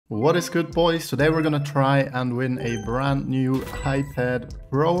What is good, boys? Today we're gonna try and win a brand new iPad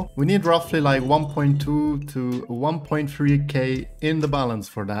Pro. We need roughly like 1.2 to 1.3k in the balance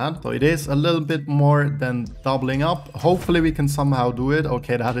for that. So it is a little bit more than doubling up. Hopefully we can somehow do it.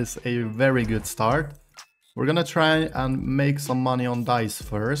 Okay, that is a very good start. We're gonna try and make some money on dice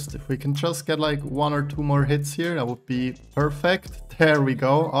first. If we can just get like 1 or 2 more hits here, that would be perfect. There we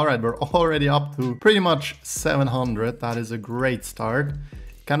go. All right, we're already up to pretty much 700. That is a great start.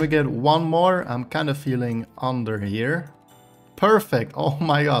 Can we get one more? I'm kind of feeling under here. Perfect. Oh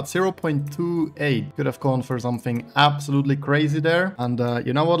my god, 0.28. Could have gone for something absolutely crazy there. And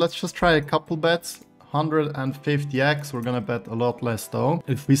you know what? Let's just try a couple bets. 150x. We're gonna bet a lot less though.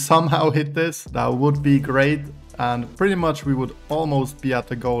 If we somehow hit this, that would be great. And pretty much we would almost be at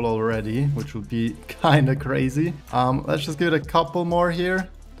the goal already, which would be kind of crazy. Let's just give it a couple more here.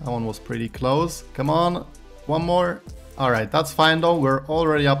 That one was pretty close. Come on, one more. All right, that's fine though. We're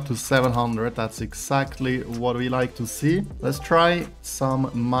already up to 700. That's exactly what we like to see. Let's try some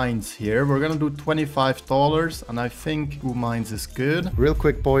mines here. We're gonna do $25 and I think 2 mines is good. Real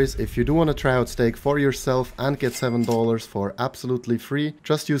quick, boys, if you do want to try out stake for yourself and get $7 for absolutely free,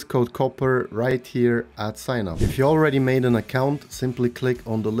 just use code COPPER right here at sign up. If you already made an account, simply click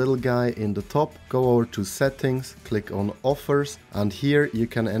on the little guy in the top, go over to settings, click on offers, and here you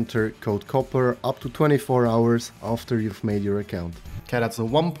can enter code COPPER up to 24 hours after you've made your account. Okay, that's a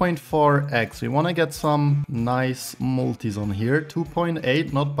 1.4x. We want to get some nice multis on here.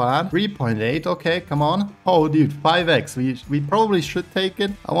 2.8, not bad. 3.8, okay, come on. Oh, dude, 5x. We probably should take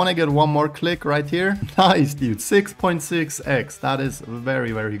it. I want to get one more click right here. Nice, dude. 6.6x. That is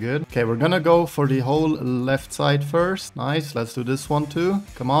very, very good. Okay, we're gonna go for the whole left side first. Nice. Let's do this one too.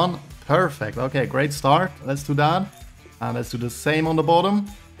 Come on. Perfect. Okay, great start. Let's do that. And let's do the same on the bottom.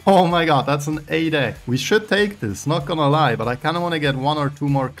 Oh my god, that's an 8x. We should take this, not gonna lie, but I kind of want to get 1 or 2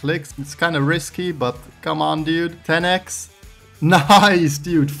 more clicks. It's kind of risky, but come on, dude. 10x. Nice,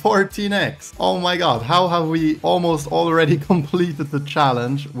 dude. 14x. Oh my god, how have we almost already completed the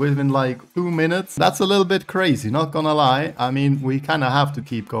challenge within like 2 minutes? That's a little bit crazy, not gonna lie. I mean, we kind of have to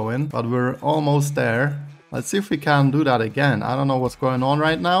keep going, but we're almost there. Let's see if we can do that again. I don't know what's going on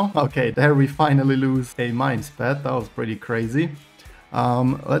right now. Okay, there we finally lose a mines bet. That was pretty crazy.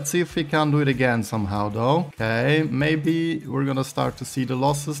 Let's see if we can do it again somehow though. Okay, maybe we're gonna start to see the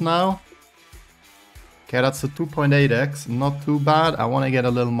losses now. Okay, that's a 2.8x, not too bad. I want to get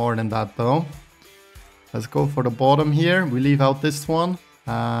a little more than that though. Let's go for the bottom here. We leave out this one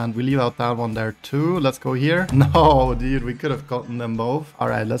and we leave out that one there too. Let's go here. No, dude, we could have gotten them both. All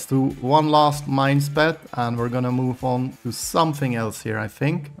right, let's do one last mines bet and we're gonna move on to something else here, I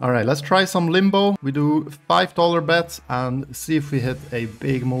think. All right, let's try some limbo. We do $5 bets and see if we hit a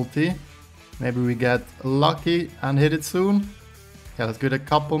big multi. Maybe we get lucky and hit it soon. Okay, let's get a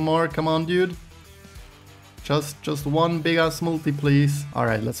couple more. Come on, dude. Just one big ass multi, please. All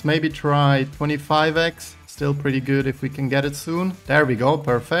right, let's maybe try 25x. Still pretty good if we can get it soon. There we go,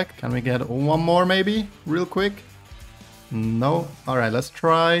 perfect. Can we get one more maybe, real quick? No. All right, let's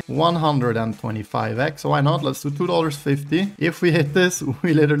try 125x. Why not? Let's do $2.50. If we hit this,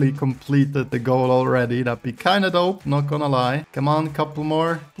 we literally completed the goal already. That'd be kind of dope, not gonna lie. Come on, couple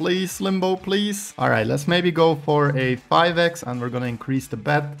more. Please, limbo, please. All right, let's maybe go for a 5x and we're gonna increase the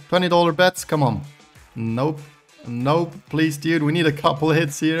bet. $20 bets, come on. Nope. Nope. Please, dude, we need a couple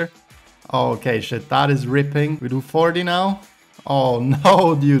hits here. Okay, shit, that is ripping. We do 40 now. Oh,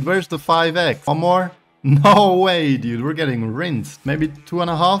 no, dude. Where's the 5x? One more? No way, dude. We're getting rinsed. Maybe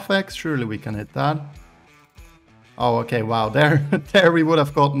 2.5x? Surely we can hit that. Oh, okay, wow. There we would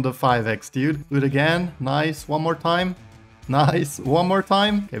have gotten the 5x, dude. Do it again. Nice. One more time. Nice. One more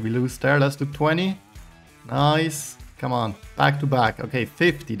time. Okay, we lose there. Let's do 20. Nice. Come on, back to back. Okay,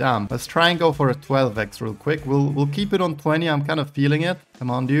 50, damn. Let's try and go for a 12x real quick. We'll keep it on 20. I'm kind of feeling it.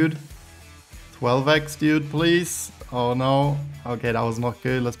 Come on, dude. 12x, dude, please. Oh, no. Okay, that was not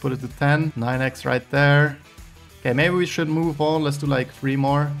good. Let's put it to 10. 9x right there. Okay, maybe we should move on. Let's do like 3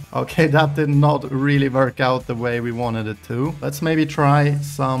 more. Okay, that did not really work out the way we wanted it to. Let's maybe try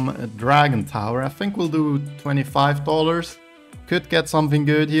some Dragon Tower. I think we'll do $25. Could get something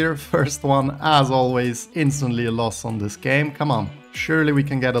good here. First one, as always, instantly a loss on this game. Come on. Surely we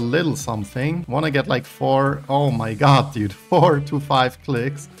can get a little something. Want to get like 4. Oh my god, dude. 4 to 5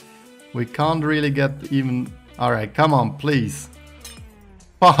 clicks. We can't really get even... Alright, come on, please.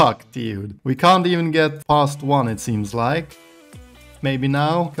 Fuck, dude. We can't even get past 1, it seems like. Maybe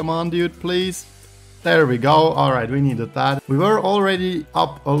now. Come on, dude, please. There we go. All right, we needed that. We were already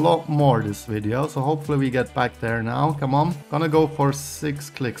up a lot more this video, so hopefully we get back there now. Come on. Gonna go for 6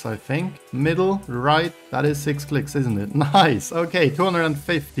 clicks, I think. Middle, right. That is 6 clicks, isn't it? Nice. Okay,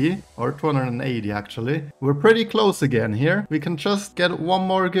 250 or 280 actually. We're pretty close again here. We can just get one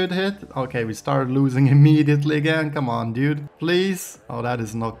more good hit. Okay, we started losing immediately again. Come on, dude. Please. Oh, that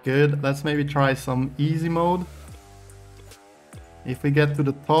is not good. Let's maybe try some easy mode. If we get to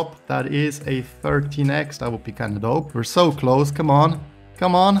the top, that is a 13x. That would be kind of dope. We're so close. Come on.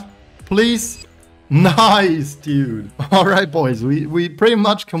 Come on. Please. Nice, dude. All right, boys. We pretty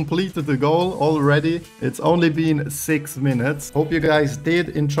much completed the goal already. It's only been 6 minutes. Hope you guys did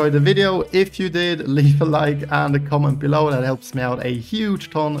enjoy the video. If you did, leave a like and a comment below. That helps me out a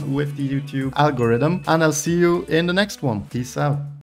huge ton with the YouTube algorithm. And I'll see you in the next one. Peace out.